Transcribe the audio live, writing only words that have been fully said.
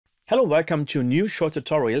Hello, welcome to a new short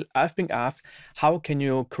tutorial. I've been asked how can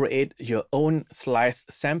you create your own slice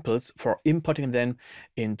samples for importing them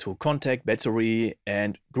into Kontakt, Battery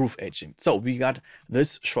and Groove Agent. So we got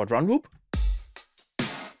this short run loop.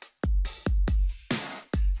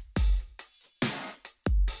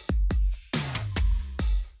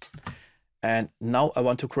 And now I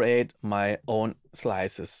want to create my own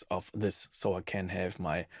slices of this, so I can have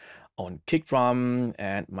my own kick drum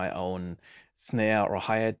and my own snare or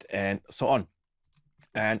hi-hat and so on.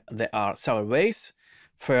 And there are several ways.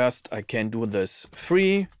 First, I can do this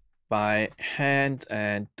free by hand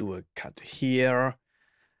and do a cut here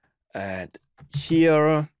and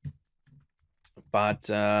here.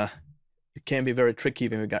 But it can be very tricky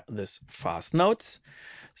when we got this fast notes.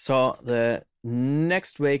 So the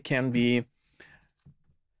next way can be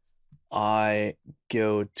I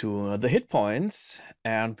go to the hit points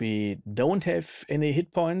and we don't have any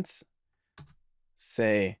hit points.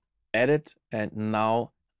 Say edit, and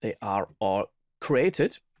now they are all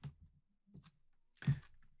created.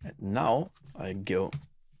 And now I go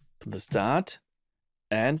to the start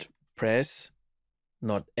and press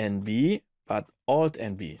not NB but Alt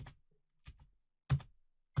NB.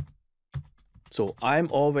 So I'm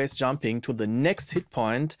always jumping to the next hit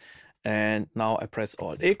point, and now I press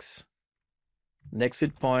Alt X, next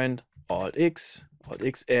hit point, Alt X,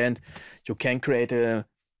 and you can create a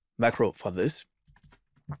macro for this.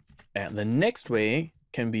 And the next way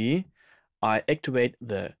can be I activate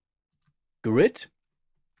the grid.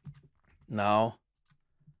 Now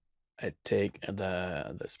I take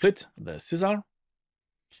the split, the scissor,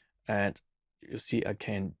 and you see I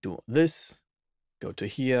can do this, go to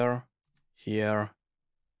here, here,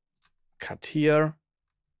 cut here.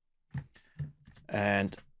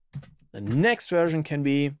 And the next version can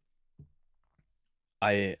be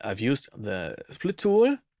I've used the split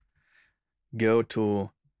tool, go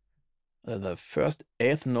to the first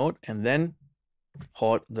 8th note and then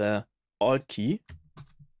hold the Alt key.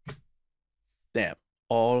 There,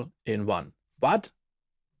 all in one. But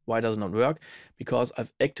why does it not work? Because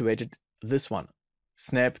I've activated this one,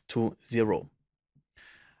 snap to 0.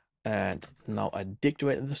 And now I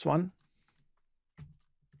deactivate this one.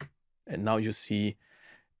 And now you see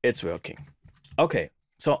it's working. Okay,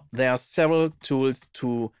 so there are several tools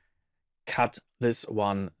to cut this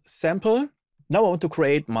one sample. Now I want to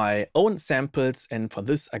create my own samples, and for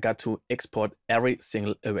this I got to export every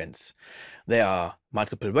single event. There are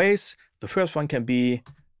multiple ways. The first one can be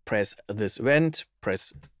press this event,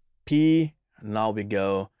 press P. Now we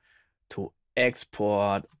go to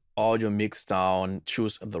export audio mix down,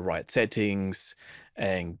 choose the right settings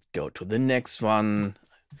and go to the next one.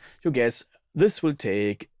 You guess this will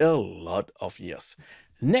take a lot of years.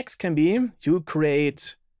 Next can be you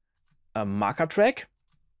create a marker track.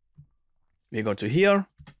 We go to here,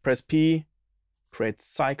 press P, create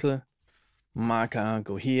cycle, marker,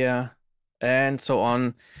 go here, and so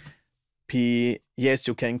on. P, yes,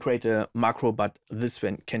 you can create a macro, but this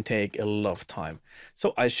one can take a lot of time.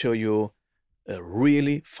 So I show you a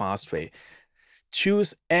really fast way.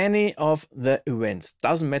 Choose any of the events,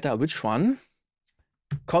 doesn't matter which one.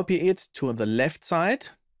 Copy it to the left side.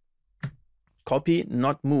 Copy,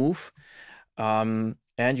 not move. And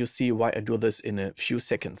you see why I do this in a few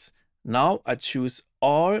seconds. Now I choose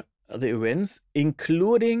all the events,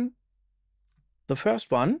 including the first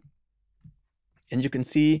one. And you can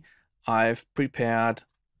see I've prepared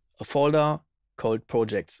a folder called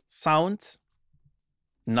Projects Sounds.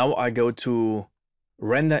 Now I go to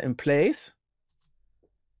Render in Place.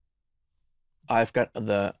 I've got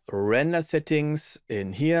the render settings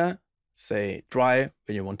in here. Say dry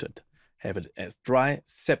when you want to have it as dry.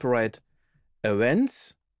 Separate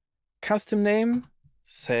events. Custom name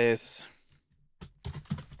says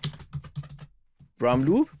drum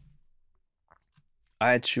loop.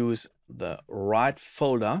 I choose the right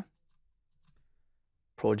folder,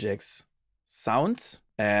 Projects Sounds,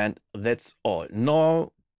 and that's all.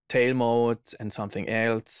 No tail mode and something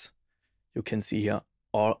else. You can see here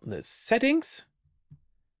all the settings,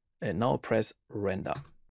 and now press render.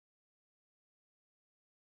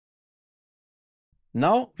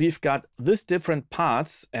 Now we've got these different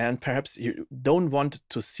parts, and perhaps you don't want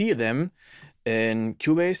to see them in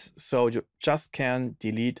Cubase, so you just can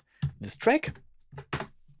delete this track.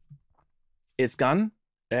 It's gone,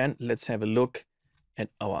 and let's have a look at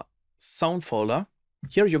our sound folder.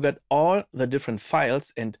 Here you got all the different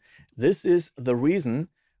files, and this is the reason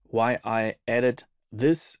why I added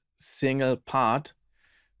this single part,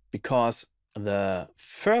 because the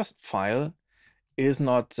first file is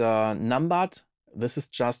not numbered. This is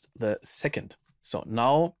just the second. So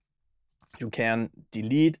now you can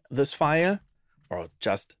delete this file or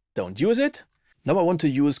just don't use it. Now I want to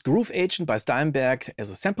use Groove Agent by Steinberg as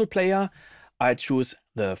a sample player. I choose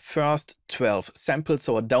the first 12 samples,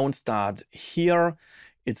 so I don't start here.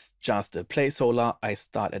 It's just a placeholder. I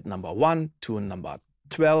start at number 1 to number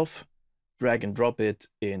 12, drag and drop it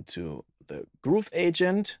into the Groove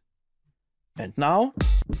Agent. And now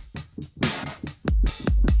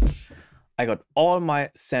I got all my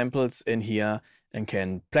samples in here and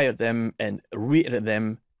can play with them and re-edit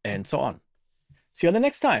them and so on. See you on the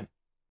next time.